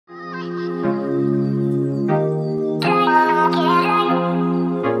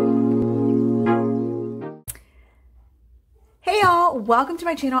welcome to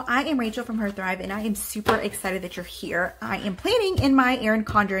my channel. I am Rachel from Her Thrive, and I am super excited that you're here. I am planning in my Erin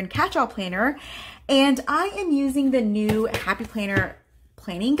Condren catch-all planner, and I am using the new Happy Planner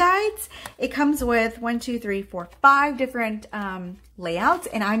planning guides. It comes with 5 different layouts,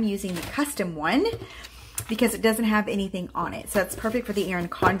 and I'm using the custom one because it doesn't have anything on it. So that's perfect for the Erin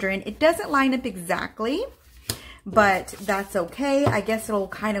Condren. It doesn't line up exactly, but that's okay. I guess it'll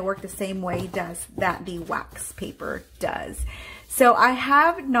kind of work the same way that the wax paper does. So I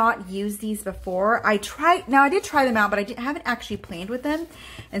have not used these before. I did try them out, but I haven't actually planned with them.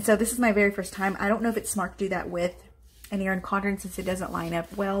 And so this is my very first time. I don't know if it's smart to do that with an Erin Condren since it doesn't line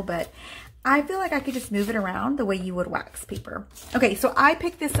up well, but I feel like I could just move it around the way you would wax paper. Okay, so I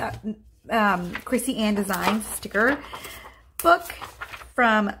picked this up, Krissyanne Designs sticker book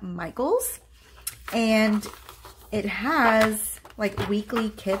from Michaels, and it has like weekly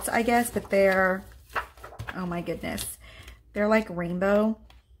kits, I guess, but they're, oh my goodness, they're like rainbow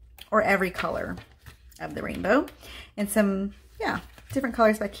or every color of the rainbow and some, yeah, different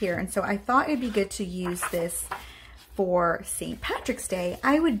colors back here. And so I thought it'd be good to use this for St. Patrick's Day.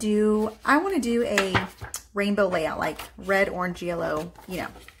 I want to do a rainbow layout, like red, orange, yellow, you know,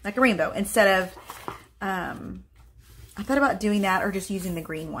 like a rainbow instead of, I thought about doing that or just using the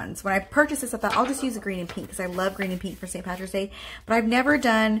green ones. When I purchased this, I thought I'll just use the green and pink because I love green and pink for St. Patrick's Day, but I've never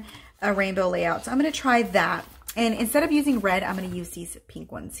done a rainbow layout. So I'm going to try that. And instead of using red, I'm going to use these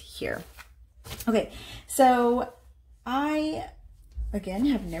pink ones here. Okay, so I, again,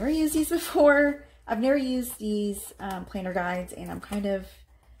 have never used these before. I've never used these planner guides, and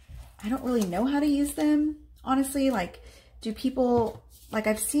I don't really know how to use them, honestly. Like, do people, like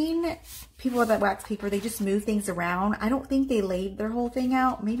I've seen people with that wax paper, they just move things around. I don't think they laid their whole thing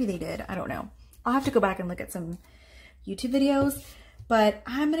out. Maybe they did, I don't know. I'll have to go back and look at some YouTube videos. But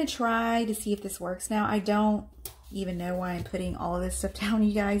I'm going to try to see if this works now. I don't even know why I'm putting all of this stuff down,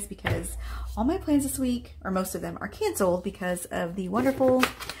 you guys, because all my plans this week, or most of them, are canceled because of the wonderful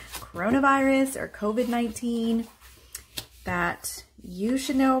coronavirus or COVID-19 that you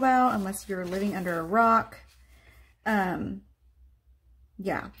should know about unless you're living under a rock. Yeah,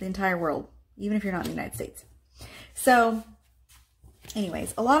 the entire world, even if you're not in the United States. So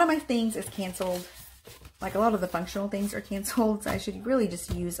anyways, a lot of my things is canceled. Like a lot of the functional things are canceled, so I should really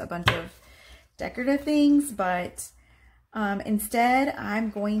just use a bunch of decorative things, but instead I'm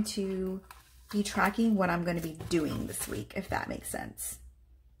going to be tracking what I'm going to be doing this week, if that makes sense.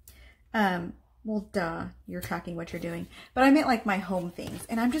 Well, duh, you're tracking what you're doing, but I meant like my home things,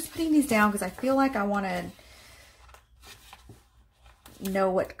 and I'm just putting these down because I feel like I want to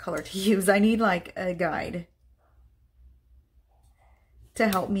know what color to use. I need like a guide to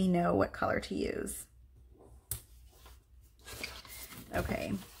help me know what color to use.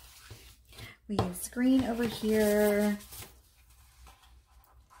 Okay, we use green over here,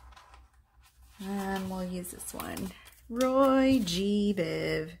 and we'll use this one, Roy G.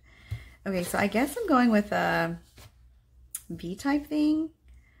 Biv. Okay, so I guess I'm going with a V-type thing.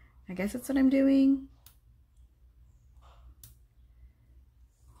 I guess that's what I'm doing.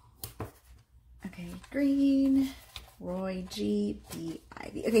 Okay, green, Roy G. B.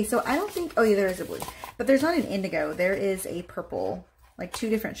 Ivy. Okay, so I don't think, oh yeah, there is a blue, but there's not an indigo. There is a purple. Like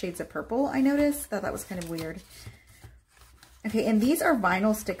 2 different shades of purple, I noticed. Thought that was kind of weird. Okay, and these are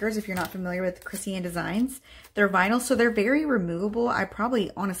vinyl stickers, if you're not familiar with Krissyanne Designs. They're vinyl, so they're very removable. I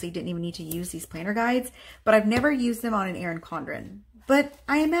probably, honestly, didn't even need to use these planner guides, but I've never used them on an Erin Condren. But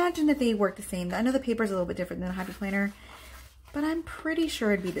I imagine that they work the same. I know the paper's a little bit different than a Happy Planner, but I'm pretty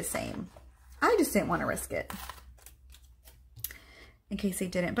sure it'd be the same. I just didn't want to risk it in case they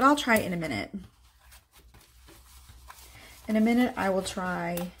didn't, but I'll try it in a minute. In a minute, I will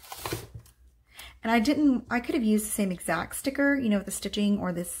try, and I could have used the same exact sticker, you know, with the stitching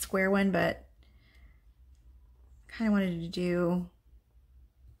or this square one, but I kind of wanted to do,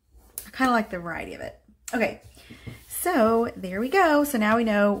 I kind of like the variety of it. Okay, so there we go. So now we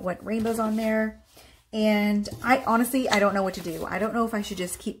know what rainbow's on there, and I honestly, I don't know what to do. I don't know if I should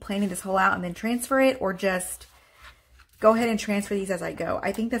just keep planning this whole out and then transfer it, or just go ahead and transfer these as I go.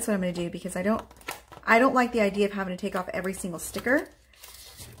 I think that's what I'm going to do because I don't like the idea of having to take off every single sticker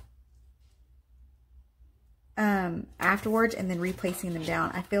afterwards and then replacing them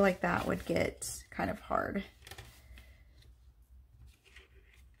down. I feel like that would get kind of hard.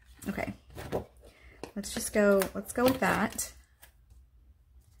 Okay, let's go with that.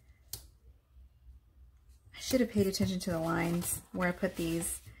 I should have paid attention to the lines where I put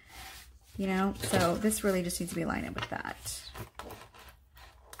these, you know, so this really just needs to be lined up with that.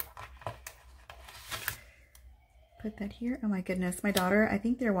 Put that here. Oh my goodness, my daughter, I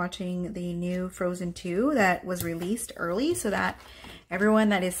think they're watching the new Frozen 2 that was released early, so that everyone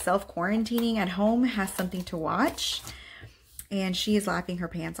that is self-quarantining at home has something to watch. And she is laughing her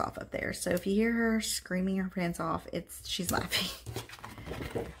pants off up there. So if you hear her screaming her pants off, she's laughing.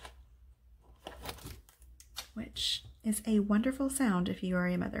 Which is a wonderful sound if you are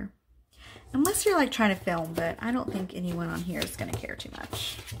a mother. Unless you're like trying to film, but I don't think anyone on here is going to care too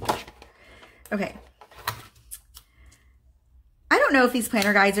much. Okay. I don't know if these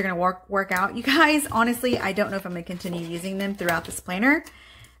planner guides are going to work out. You guys, honestly, I don't know if I'm going to continue using them throughout this planner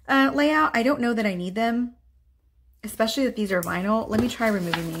layout. I don't know that I need them. Especially that these are vinyl. Let me try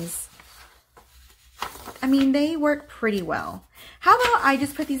removing these. I mean, they work pretty well. How about I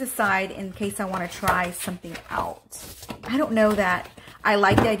just put these aside in case I want to try something out? I don't know that I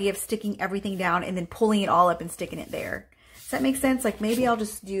like the idea of sticking everything down and then pulling it all up and sticking it there. Does that make sense? Like maybe I'll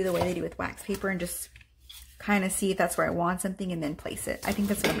just do the way they do with wax paper and just kind of see if that's where I want something and then place it. I think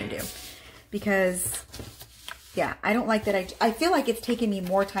that's what I'm going to do. Because, yeah, I don't like that. I feel like it's taking me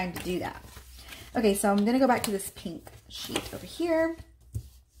more time to do that. Okay, so I'm going to go back to this pink sheet over here.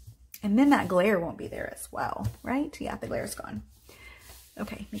 And then that glare won't be there as well, right? Yeah, the glare is gone.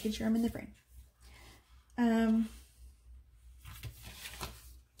 Okay, making sure I'm in the frame.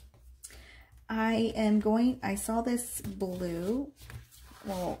 I saw this blue.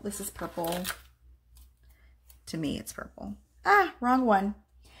 Well, this is purple. To me, it's purple. Ah, wrong one.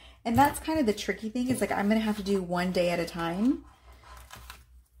 And that's kind of the tricky thing. Is like I'm going to have to do one day at a time.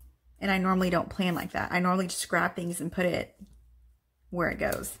 And I normally don't plan like that. I normally just grab things and put it where it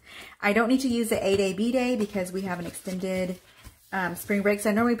goes. I don't need to use the A-Day, B-Day because we have an extended spring break. So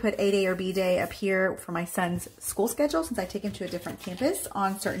I normally put A-Day or B-Day up here for my son's school schedule since I take him to a different campus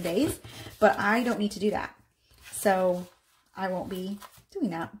on certain days. But I don't need to do that. So I won't be doing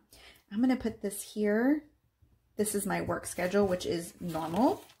that. I'm going to put this here. This is my work schedule, which is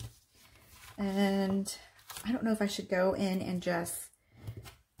normal. And I don't know if I should go in and just...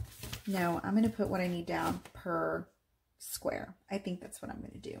 No, I'm going to put what I need down per square. I think that's what I'm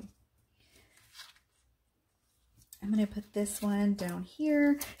going to do. I'm going to put this one down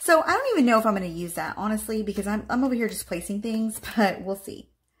here. So I don't even know if I'm going to use that, honestly, because I'm over here just placing things, but we'll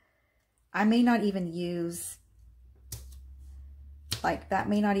see. I may not even use, like, that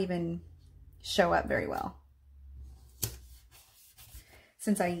may not even show up very well.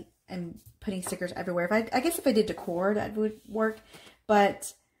 Since I am putting stickers everywhere. I guess if I did decor, that would work.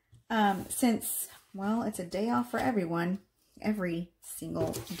 But since, well, it's a day off for everyone, every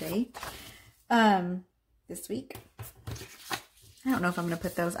single day, this week. I don't know if I'm going to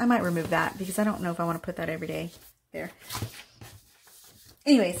put those. I might remove that because I don't know if I want to put that every day there.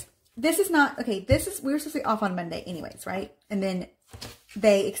 Anyways, this is not, okay, we were supposed to be off on Monday anyways, right? And then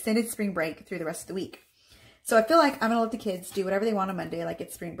they extended spring break through the rest of the week. So I feel like I'm going to let the kids do whatever they want on Monday, like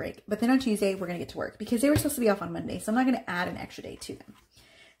it's spring break. But then on Tuesday, we're going to get to work because they were supposed to be off on Monday. So I'm not going to add an extra day to them.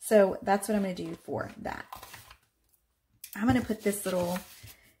 So that's what I'm going to do for that. I'm going to put this little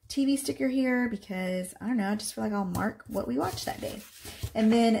TV sticker here because, I don't know, I just feel like I'll mark what we watched that day.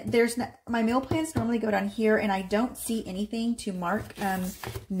 And then there's my meal plans normally go down here, and I don't see anything to mark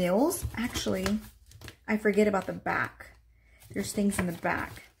meals. Actually, I forget about the back. There's things in the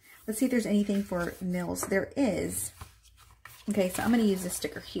back. Let's see if there's anything for meals. There is. Okay, so I'm going to use this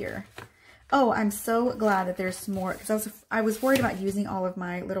sticker here. Oh, I'm so glad that there's more, because I was worried about using all of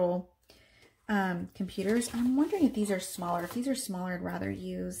my little computers. I'm wondering if these are smaller. If these are smaller, I'd rather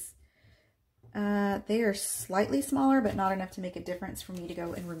use, they are slightly smaller, but not enough to make a difference for me to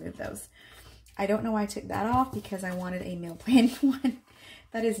go and remove those. I don't know why I took that off because I wanted a meal plan one.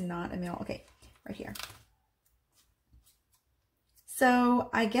 That is not a meal. Okay, right here. So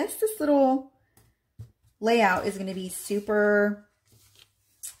I guess this little layout is going to be super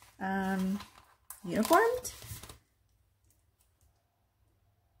uniformed.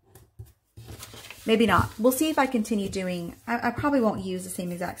 Maybe not. We'll see if I continue doing, I probably won't use the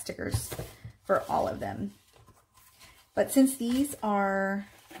same exact stickers for all of them. But since these are,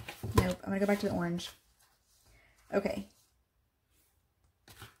 nope, I'm going to go back to the orange. Okay.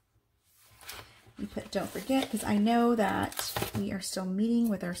 We put don't forget because I know that we are still meeting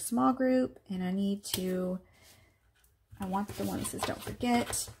with our small group and I want the one that says don't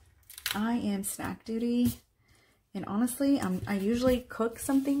forget. I am snack duty. And honestly, I usually cook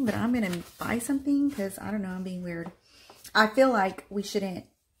something, but I'm going to buy something because, I don't know, I'm being weird. I feel like we shouldn't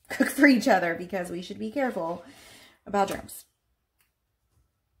cook for each other because we should be careful about germs.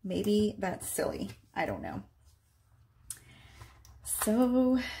 Maybe that's silly. I don't know.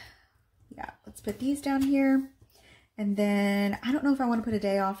 So, yeah, let's put these down here. And then, I don't know if I want to put a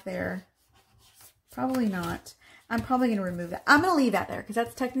day off there. Probably not. I'm probably going to remove that. I'm going to leave that there because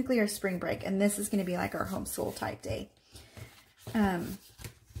that's technically our spring break. And this is going to be like our homeschool type day.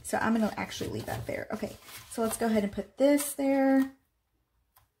 So I'm going to actually leave that there. Okay, so let's go ahead and put this there.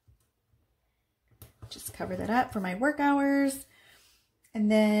 Just cover that up for my work hours.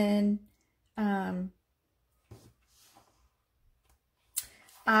 And then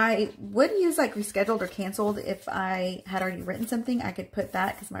I would use like rescheduled or canceled if I had already written something. I could put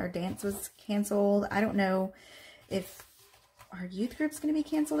that because my dance was canceled. I don't know if our youth group's going to be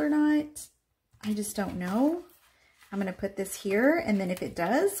canceled or not. I just don't know. I'm going to put this here, and then if it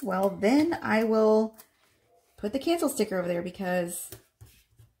does, well, then I will put the cancel sticker over there because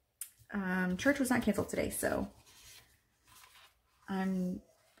church was not canceled today, so I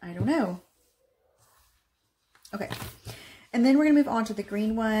don't know. Okay, and then we're going to move on to the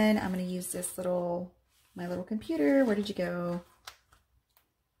green one. I'm going to use this my little computer. Where did you go?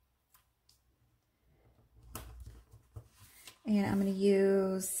 And I'm going to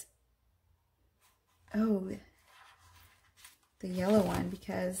use, the yellow one,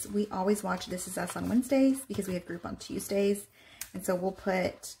 because we always watch This Is Us on Wednesdays because we have group on Tuesdays. And so we'll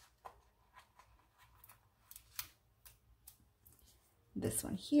put this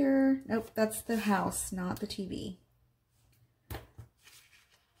one here. Nope, that's the house, not the TV.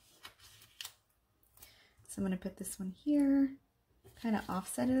 So I'm going to put this one here, kind of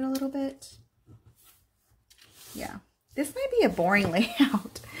offset it a little bit. Yeah, this might be a boring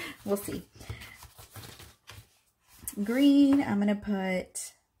layout. We'll see. Green, I'm going to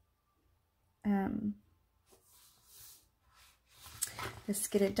put this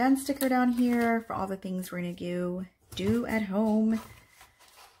Get It Done sticker down here for all the things we're going to do at home.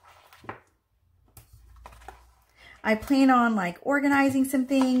 I plan on like organizing some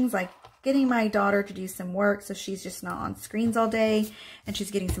things, like getting my daughter to do some work so she's just not on screens all day and she's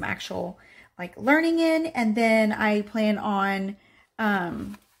getting some actual like learning in. And then I plan on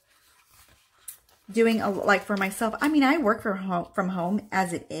doing like for myself. I mean, I work from home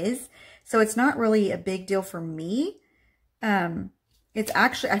as it is, so it's not really a big deal for me. It's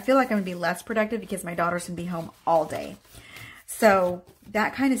actually, I feel like I'm gonna be less productive because my daughter's gonna be home all day. So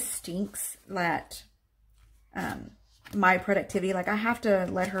that kind of stinks that my productivity, like I have to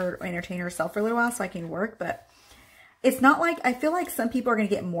let her entertain herself for a little while so I can work, but it's not like, I feel like some people are gonna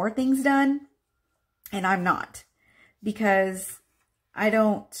get more things done and I'm not, because I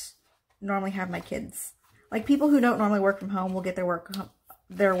don't normally have my kids. Like people who don't normally work from home will get their work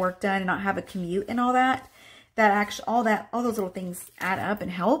done and not have a commute and all that. All those little things add up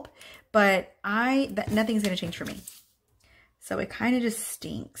and help, but nothing's going to change for me. So it kind of just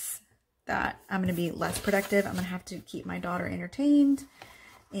stinks that I'm going to be less productive. I'm going to have to keep my daughter entertained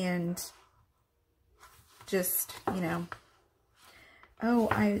and just, you know, do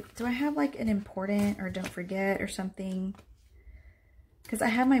I have like an important or don't forget or something? Because I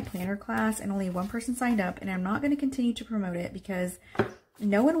have my planner class and only one person signed up, and I'm not going to continue to promote it because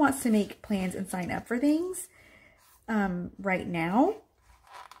no one wants to make plans and sign up for things right now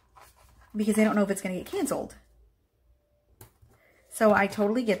because they don't know if it's going to get canceled. So I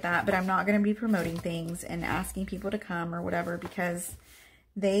totally get that, but I'm not going to be promoting things and asking people to come or whatever because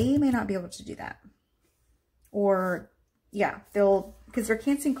they may not be able to do that. Or, yeah, because they're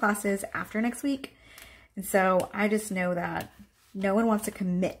canceling classes after next week. And so I just know that no one wants to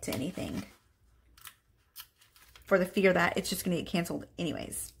commit to anything for the fear that it's just going to get canceled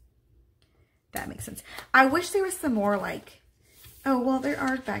anyways. That makes sense. I wish there was some more like, oh, well, there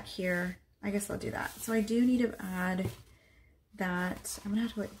are back here. I guess I'll do that. So I do need to add that. I'm going to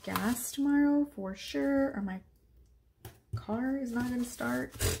have to put gas tomorrow for sure, or my car is not going to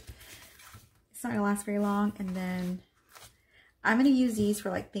start. It's not going to last very long. And then I'm going to use these for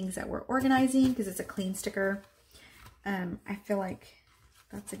like things that we're organizing because it's a clean sticker. I feel like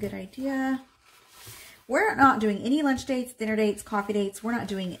that's a good idea. We're not doing any lunch dates, dinner dates, coffee dates. We're not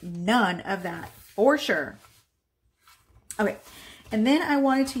doing none of that for sure. Okay. And then I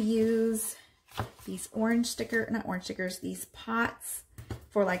wanted to use these these pots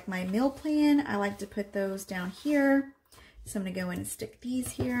for like my meal plan. I like to put those down here. So I'm going to go in and stick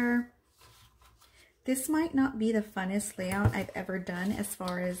these here. This might not be the funnest layout I've ever done as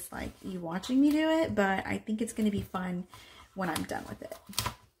far as like you watching me do it, but I think it's going to be fun when I'm done with it.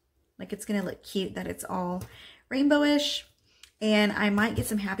 Like it's going to look cute that it's all rainbowish. And I might get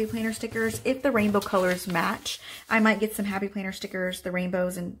some Happy Planner stickers. If the rainbow colors match, I might get some Happy Planner stickers, the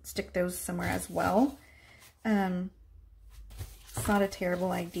rainbows, and stick those somewhere as well. It's not a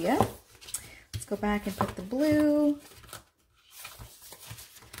terrible idea. Let's go back and put the blue,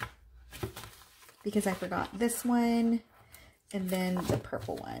 because I forgot this one, and then the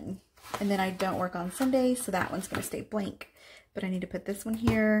purple one. And then I don't work on Sundays, so that one's going to stay blank. But I need to put this one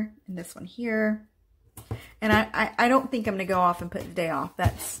here and this one here. And I don't think I'm going to go off and put the day off.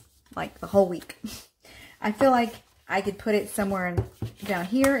 That's like the whole week. I feel like I could put it somewhere down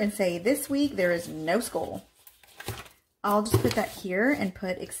here and say, this week there is no school. I'll just put that here and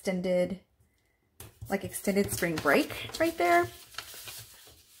put extended spring break right there.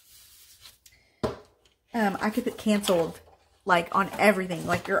 I could put canceled like on everything.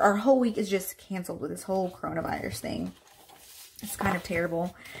 Like our whole week is just canceled with this whole coronavirus thing. It's kind of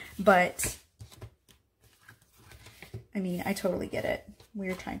terrible, but I mean, I totally get it.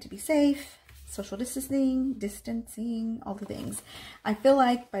 We're trying to be safe, social distancing, all the things. I feel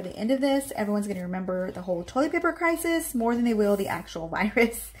like by the end of this, everyone's going to remember the whole toilet paper crisis more than they will the actual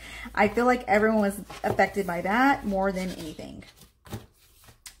virus. I feel like everyone was affected by that more than anything.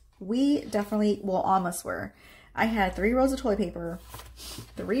 We definitely, well, almost were. I had 3 rolls of toilet paper,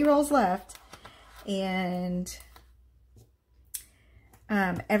 3 rolls left, and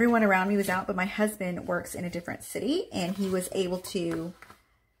everyone around me was out, but my husband works in a different city, and he was able to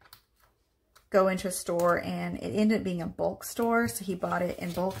go into a store, and it ended up being a bulk store, so he bought it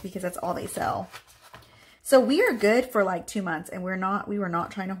in bulk because that's all they sell. So we are good for like 2 months, and we were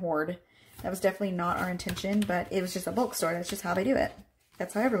not trying to hoard. That was definitely not our intention, but it was just a bulk store. That's just how they do it.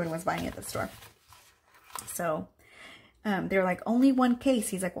 That's how everyone was buying at the store. So they were like, only 1 case.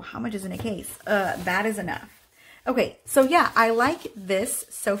 He's like, well, how much is in a case? That is enough. Okay, so yeah, I like this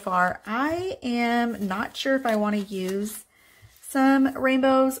so far. I am not sure if I want to use some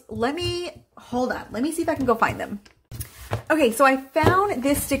rainbows. Hold on. Let me see if I can go find them. Okay, so I found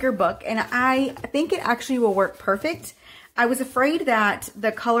this sticker book, and I think it actually will work perfect. I was afraid that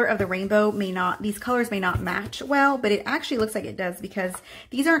the color of the rainbow these colors may not match well, but it actually looks like it does because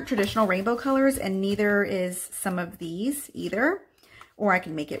these aren't traditional rainbow colors, and neither is some of these either, or I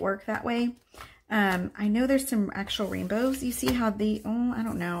can make it work that way. I know there's some actual rainbows. You see how I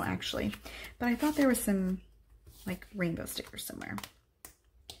don't know actually, but I thought there was some like rainbow stickers somewhere.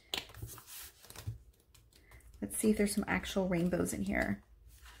 Let's see if there's some actual rainbows in here.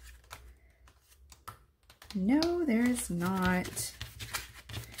 No, there is not.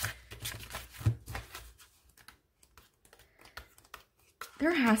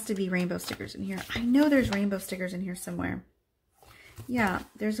 There has to be rainbow stickers in here. I know there's rainbow stickers in here somewhere. Yeah,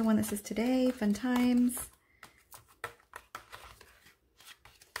 there's the one that says today, fun times.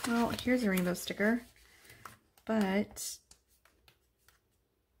 Well, here's a rainbow sticker, but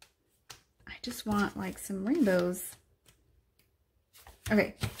I just want like some rainbows.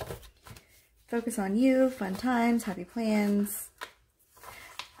 Okay. Focus on you, fun times, happy plans.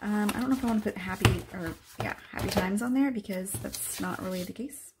 I don't know if I want to put happy times on there because that's not really the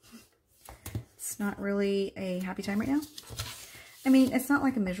case. It's not really a happy time right now. I mean, it's not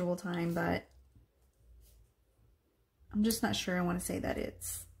like a miserable time, but I'm just not sure I want to say that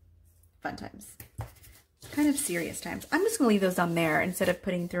it's fun times. Kind of serious times. I'm just going to leave those on there instead of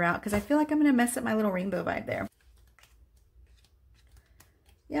putting throughout because I feel like I'm going to mess up my little rainbow vibe there.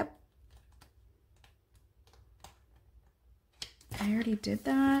 Yep. I already did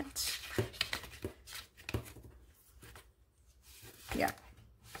that. Yeah.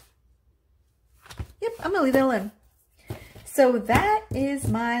 Yep, I'm going to leave that alone. So that is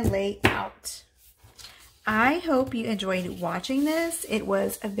my layout. I hope you enjoyed watching this. It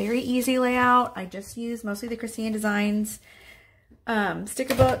was a very easy layout. I just used mostly the Krissyanne Designs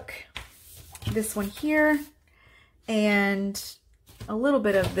sticker book, this one here, and a little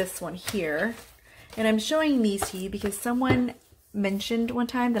bit of this one here. And I'm showing these to you because someone mentioned one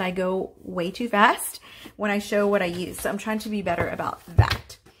time that I go way too fast when I show what I use. So I'm trying to be better about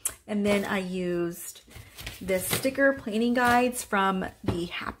that. And then I used this sticker planning guides from the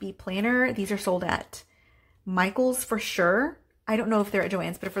Happy Planner. These are sold at Michael's for sure. I don't know if they're at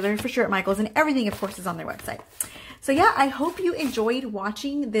Joann's, but they're for sure at Michael's, and everything of course is on their website. So yeah, I hope you enjoyed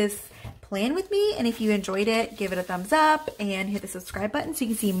watching this plan with me, and if you enjoyed it, give it a thumbs up and hit the subscribe button so you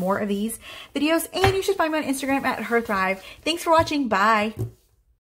can see more of these videos, and you should find me on Instagram at HerThrive. Thanks for watching. Bye.